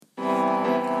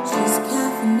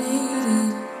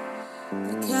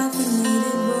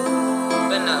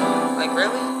Like,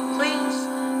 really?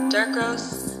 Please? Dark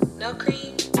roast? No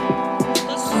cream? Thank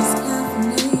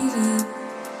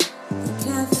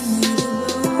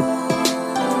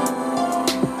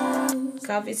you.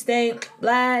 Coffee stay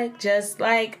black just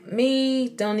like me.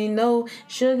 Don't need no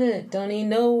sugar, don't need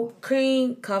no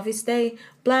cream. Coffee stay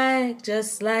black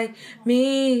just like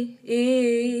me.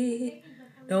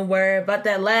 Don't worry about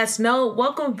that last note.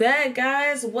 Welcome back,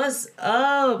 guys. What's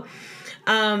up?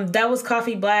 That was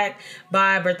Coffee Black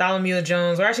by Bartholomew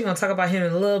Jones. We're actually going to talk about him a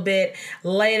little bit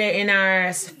later in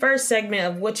our first segment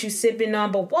of What You Sipping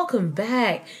On. But welcome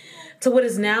back to what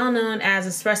is now known as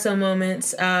Espresso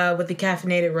Moments with the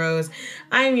Caffeinated Rose.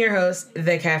 I am your host,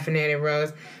 the Caffeinated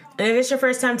Rose. And if it's your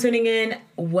first time tuning in,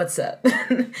 what's up?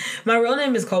 My real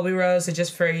name is Colby Rose, so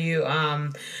just for you,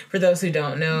 for those who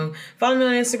don't know, follow me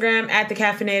on Instagram at the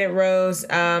Caffeinated Rose.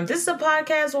 This is a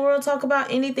podcast where we'll talk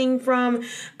about anything from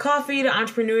coffee to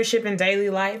entrepreneurship and daily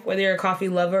life, whether you're a coffee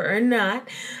lover or not.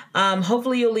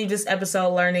 Hopefully you'll leave this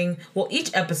episode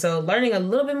each episode learning a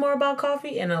little bit more about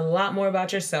coffee and a lot more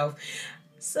about yourself.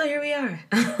 So here we are.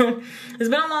 It's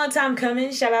been a long time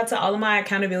coming. Shout out to all of my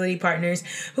accountability partners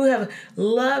who have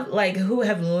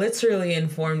literally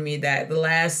informed me that the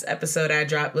last episode I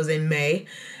dropped was in May.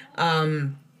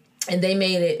 And they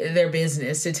made it their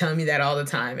business to tell me that all the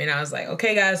time. And I was like,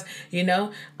 okay, guys, I'm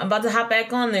about to hop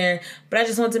back on there. But I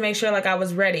just wanted to make sure I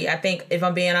was ready. I think if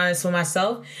I'm being honest with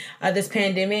myself, this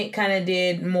pandemic kind of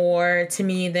did more to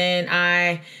me than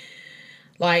I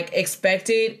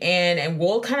expected, and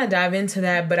we'll kind of dive into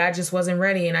that, but I just wasn't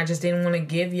ready, and I just didn't want to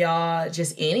give y'all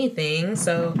just anything.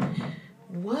 So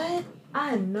what?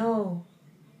 I know.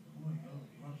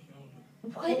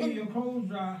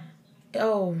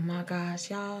 Oh my gosh,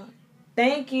 y'all.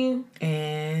 Thank you.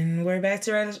 And we're back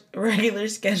to regular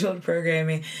scheduled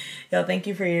programming. Y'all, thank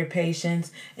you for your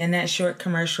patience and that short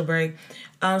commercial break.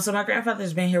 So my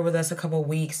grandfather's been here with us a couple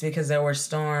weeks because there were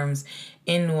storms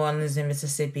in New Orleans and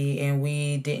Mississippi, and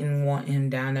we didn't want him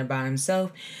down there by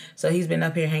himself. So he's been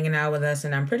up here hanging out with us,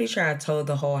 and I'm pretty sure I told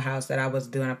the whole house that I was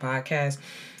doing a podcast,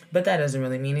 but that doesn't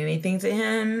really mean anything to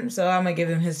him, so I'm going to give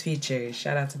him his features.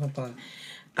 Shout out to Papa.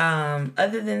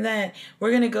 Other than that, we're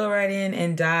going to go right in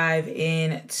and dive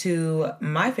into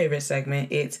my favorite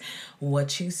segment. It's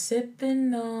What You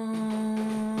Sippin'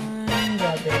 On.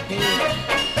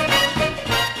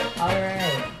 All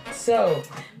right. So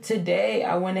today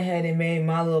I went ahead and made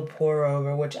my little pour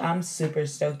over, which I'm super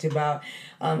stoked about.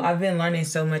 I've been learning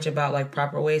so much about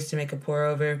proper ways to make a pour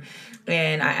over,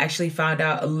 and I actually found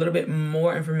out a little bit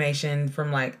more information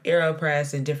from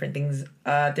AeroPress and different things,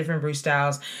 different brew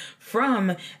styles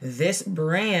from this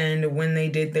brand when they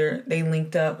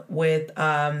linked up with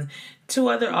two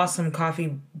other awesome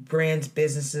coffee brands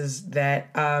businesses that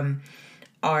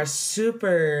are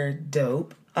super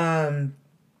dope.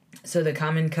 So the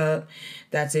Common Cup,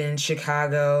 that's in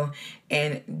Chicago,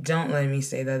 and don't let me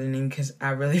say the other name because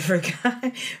I really forgot,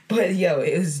 but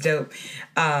it was dope.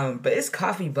 But it's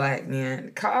Coffee Black,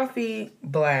 man. Coffee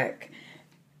Black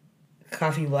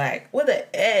with an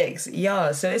X,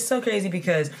 y'all. So it's so crazy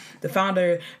because the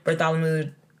founder,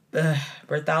 Bartholomew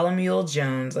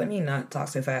Jones, let me not talk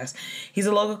so fast. He's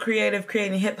a local creative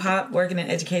creating hip-hop, working in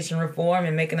education reform,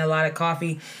 and making a lot of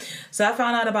coffee. So I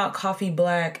found out about Coffee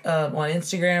Black on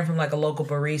Instagram from a local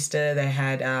barista that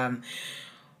had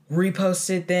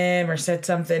reposted them or said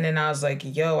something, and I was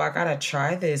like, yo, I gotta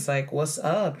try this. What's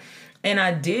up? And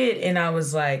I did, and I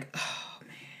was like, oh,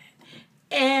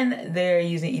 and they're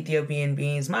using Ethiopian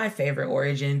beans, my favorite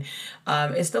origin.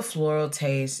 It's the floral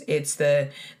taste. It's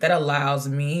that allows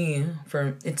me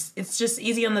it's just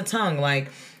easy on the tongue.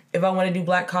 If I want to do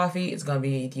black coffee, it's gonna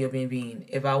be Ethiopian bean.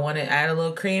 If I want to add a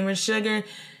little cream or sugar,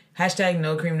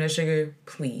 #no cream, no sugar,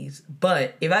 please.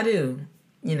 But if I do,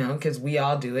 because we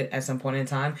all do it at some point in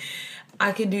time,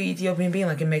 I could do Ethiopian bean.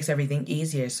 It makes everything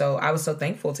easier. So I was so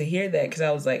thankful to hear that because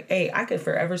I was like, hey, I could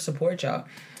forever support y'all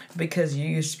because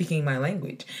you're speaking my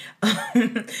language.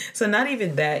 So not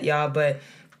even that, y'all, but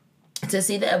to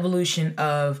see the evolution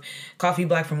of Coffee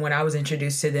Black from when I was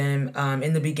introduced to them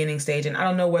in the beginning stage, and I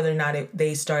don't know whether or not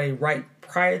they started right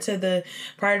prior to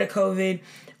COVID,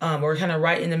 or kind of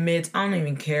right in the midst. I don't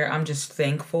even care. I'm just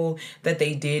thankful that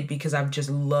they did because I've just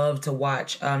loved to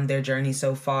watch their journey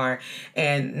so far.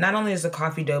 And not only is the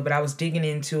coffee dope, but I was digging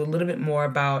into a little bit more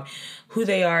about who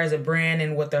they are as a brand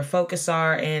and what their focus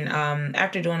are. And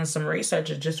after doing some research,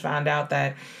 I just found out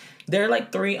that there are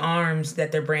 3 arms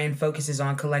that their brand focuses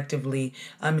on collectively.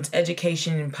 It's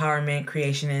education, empowerment,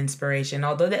 creation, and inspiration.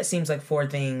 Although that seems like 4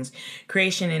 things,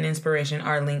 creation and inspiration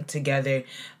are linked together.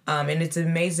 And it's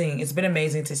amazing. It's been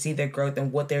amazing to see their growth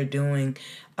and what they're doing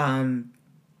and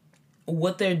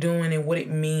what it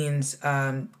means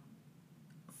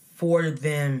for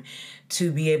them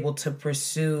to be able to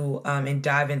pursue and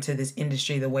dive into this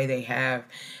industry the way they have.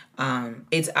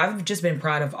 I've just been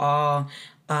proud of all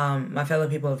my fellow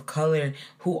people of color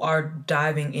who are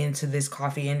diving into this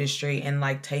coffee industry and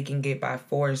like taking it by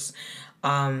force,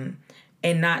 and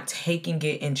not taking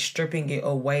it and stripping it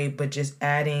away, but just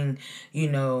adding,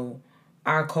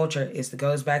 our culture.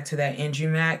 Goes back to that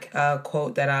Andrew Mack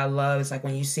quote that I love. It's like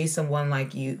when you see someone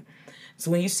like you. So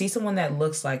when you see someone that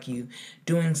looks like you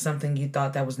doing something you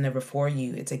thought that was never for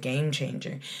you, it's a game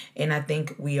changer. And I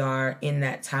think we are in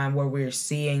that time where we're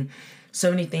seeing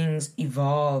so many things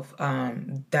evolve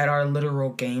that are literal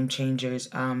game changers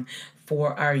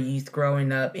for our youth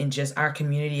growing up and just our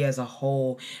community as a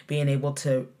whole, being able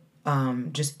to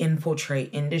just infiltrate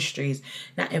industries.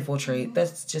 Not infiltrate,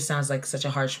 that just sounds like such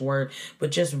a harsh word, but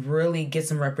just really get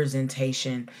some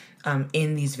representation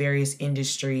in these various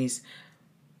industries.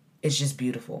 It's just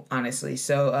beautiful, honestly.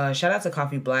 So shout out to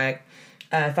Coffee Black.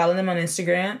 Follow them on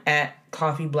Instagram at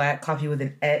Coffee Black, coffee with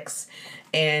an X.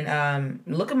 And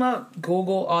look them up,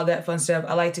 Google, all that fun stuff.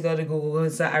 I like to go to Google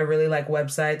because I really like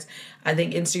websites. I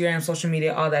think Instagram, social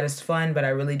media, all that is fun, but I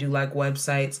really do like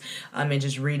websites and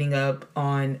just reading up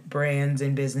on brands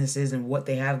and businesses and what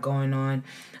they have going on.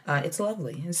 It's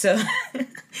lovely. So...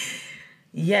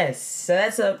 yes, so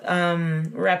that's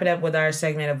wrap it up with our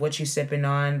segment of what you sipping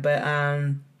on. But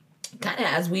kind of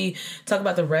as we talk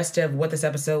about the rest of what this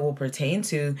episode will pertain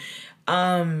to, so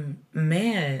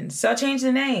I changed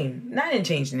the name. I didn't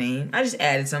change the name. I just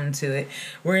added something to it.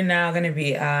 We're now going to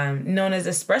be known as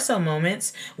Espresso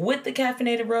Moments with the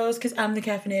Caffeinated Rose, because I'm the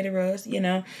Caffeinated Rose,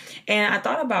 And I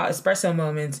thought about Espresso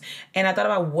Moments, and I thought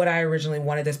about what I originally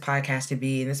wanted this podcast to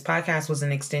be. And this podcast was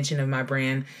an extension of my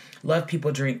brand, Love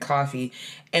People Drink Coffee.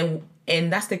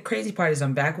 And that's the crazy part, is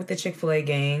I'm back with the Chick-fil-A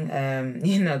gang.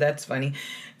 That's funny.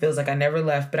 Feels like I never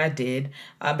left, but I did.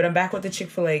 But I'm back with the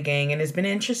Chick-fil-A gang, and it's been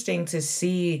interesting to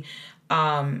see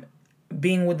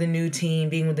being with the new team,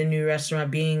 being with the new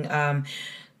restaurant, being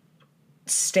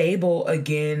stable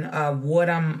again, what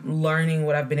I'm learning,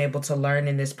 what I've been able to learn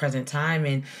in this present time.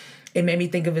 And it made me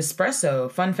think of espresso.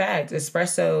 Fun fact,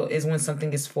 espresso is when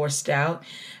something is forced out.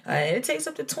 And it takes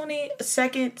up to 20 to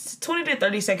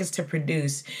 30 seconds to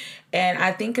produce. And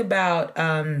I think about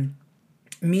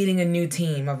meeting a new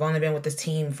team. I've only been with this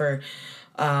team for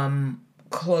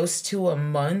close to a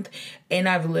month. And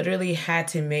I've literally had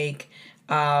to make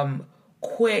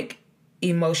quick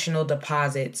emotional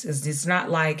deposits. It's not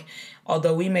like,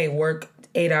 although we may work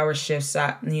 8-hour shifts,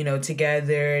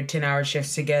 together, 10-hour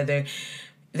shifts together,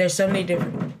 there's so many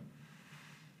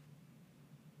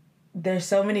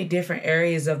different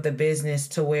areas of the business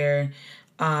to where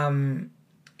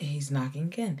he's knocking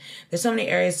again. There's so many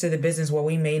areas to the business where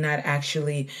we may not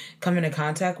actually come into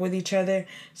contact with each other.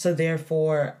 So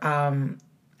therefore, I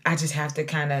just have to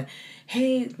kind of,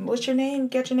 hey, what's your name?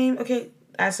 Get your name. Okay,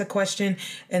 ask a question.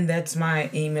 And that's my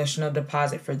emotional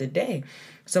deposit for the day.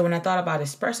 So when I thought about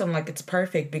espresso, I'm like, it's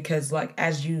perfect because, like,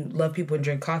 as you love people and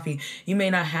drink coffee, you may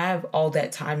not have all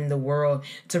that time in the world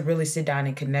to really sit down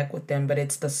and connect with them. But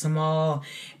it's the small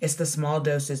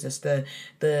doses. It's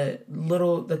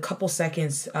the couple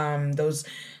seconds, those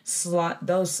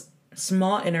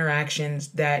small interactions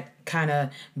that kind of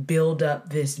build up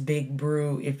this big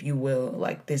brew, if you will,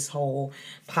 like this whole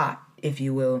pot, if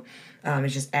you will.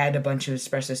 It's just add a bunch of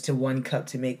espressos to one cup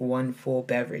to make one full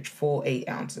beverage, full 8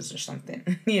 ounces or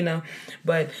something,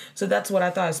 But so that's what I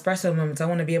thought, espresso moments. I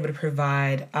want to be able to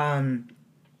provide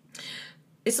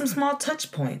it's some small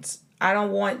touch points. I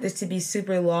don't want this to be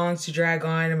super long to drag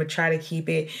on. I'm going to try to keep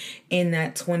it in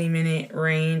that 20-minute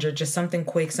range, or just something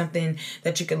quick, something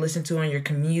that you can listen to on your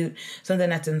commute, something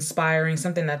that's inspiring,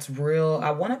 something that's real.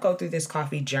 I want to go through this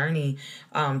coffee journey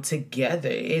together.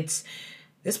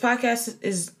 This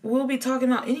podcast we'll be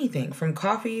talking about anything from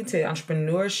coffee to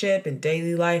entrepreneurship and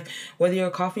daily life. Whether you're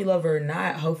a coffee lover or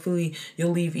not, hopefully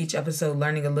you'll leave each episode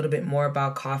learning a little bit more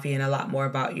about coffee and a lot more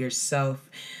about yourself.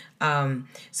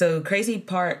 So crazy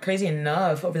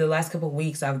enough, over the last couple of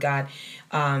weeks, I've got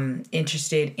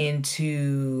interested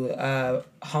into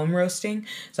home roasting.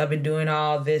 So I've been doing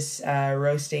all this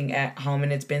roasting at home,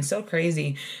 and it's been so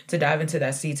crazy to dive into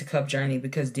that seed to cup journey,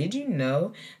 because did you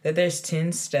know that there's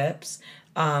 10 steps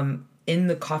in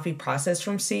the coffee process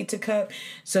from seed to cup?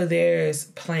 So there's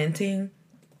planting,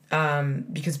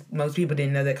 because most people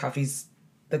didn't know that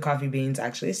the coffee beans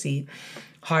actually a seed.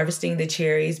 Harvesting the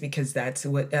cherries, because that's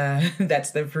what that's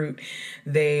the fruit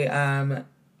they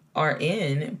are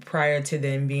in prior to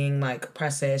them being like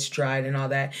processed, dried, and all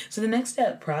that. So the next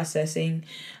step: processing,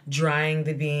 drying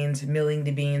the beans, milling the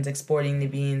beans, exporting the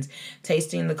beans,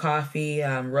 tasting the coffee,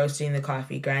 roasting the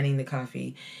coffee, grinding the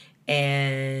coffee,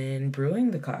 and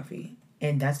brewing the coffee.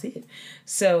 And that's it.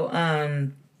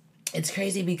 So, it's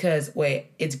crazy because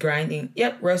it's grinding.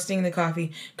 Yep, roasting the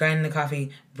coffee, grinding the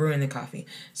coffee, brewing the coffee.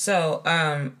 So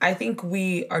I think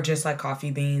we are just like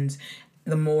coffee beans.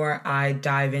 The more I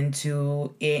dive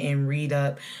into it and read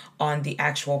up on the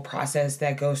actual process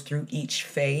that goes through each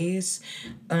phase.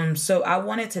 So I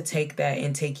wanted to take that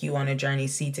and take you on a journey,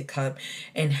 seed to cup,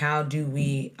 and how do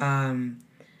we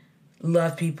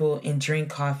love people and drink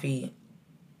coffee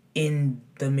in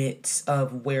the midst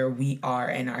of where we are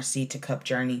in our seed to cup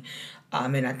journey.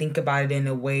 And I think about it in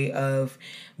a way of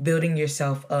building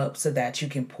yourself up so that you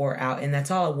can pour out. And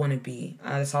that's all I want to be.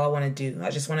 That's all I want to do. I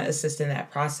just want to assist in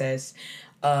that process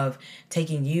of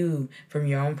taking you from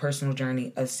your own personal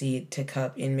journey of seed to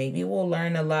cup. And maybe we'll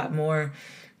learn a lot more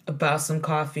about some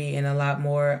coffee and a lot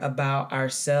more about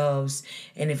ourselves.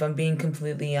 And if I'm being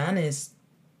completely honest,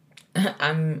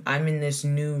 I'm in this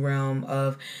new realm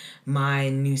of my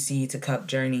new seed to cup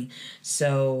journey.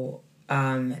 So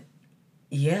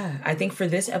yeah, I think for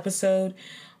this episode,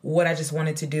 what I just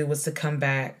wanted to do was to come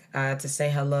back, to say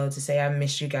hello, to say I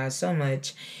missed you guys so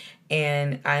much.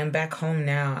 And I am back home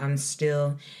now. I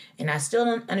still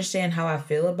don't understand how I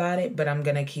feel about it, but I'm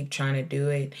going to keep trying to do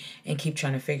it and keep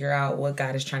trying to figure out what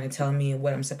God is trying to tell me and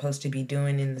what I'm supposed to be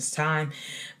doing in this time.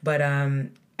 But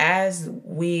as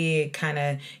we kind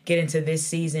of get into this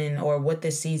season, or what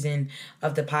this season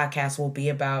of the podcast will be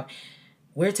about,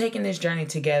 we're taking this journey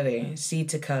together, seed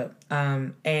to cup.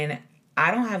 And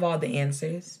I don't have all the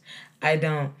answers. I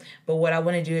don't. But what I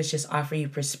want to do is just offer you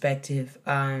perspective.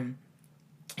 And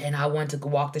I want to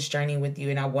walk this journey with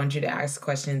you, and I want you to ask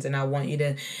questions, and I want you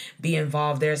to be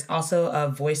involved. There's also a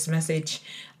voice message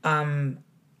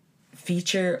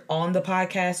feature on the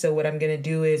podcast. So what I'm going to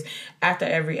do is, after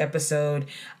every episode,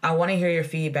 I want to hear your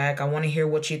feedback. I want to hear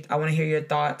I want to hear your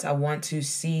thoughts. I want to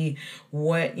see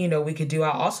what, we could do.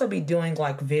 I'll also be doing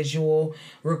like visual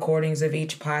recordings of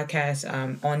each podcast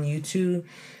on YouTube.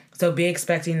 So be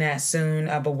expecting that soon.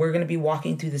 But we're going to be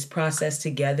walking through this process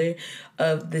together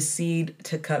of the seed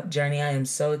to cup journey. I am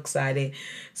so excited.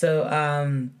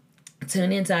 So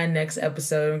tune into our next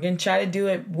episode. We're going to try to do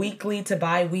it weekly to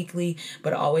bi-weekly,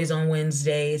 but always on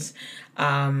Wednesdays.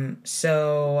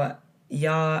 So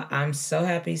y'all, I'm so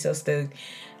happy, so stoked.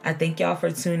 I thank y'all for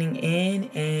tuning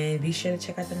in, and be sure to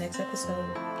check out the next episode.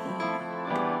 Peace.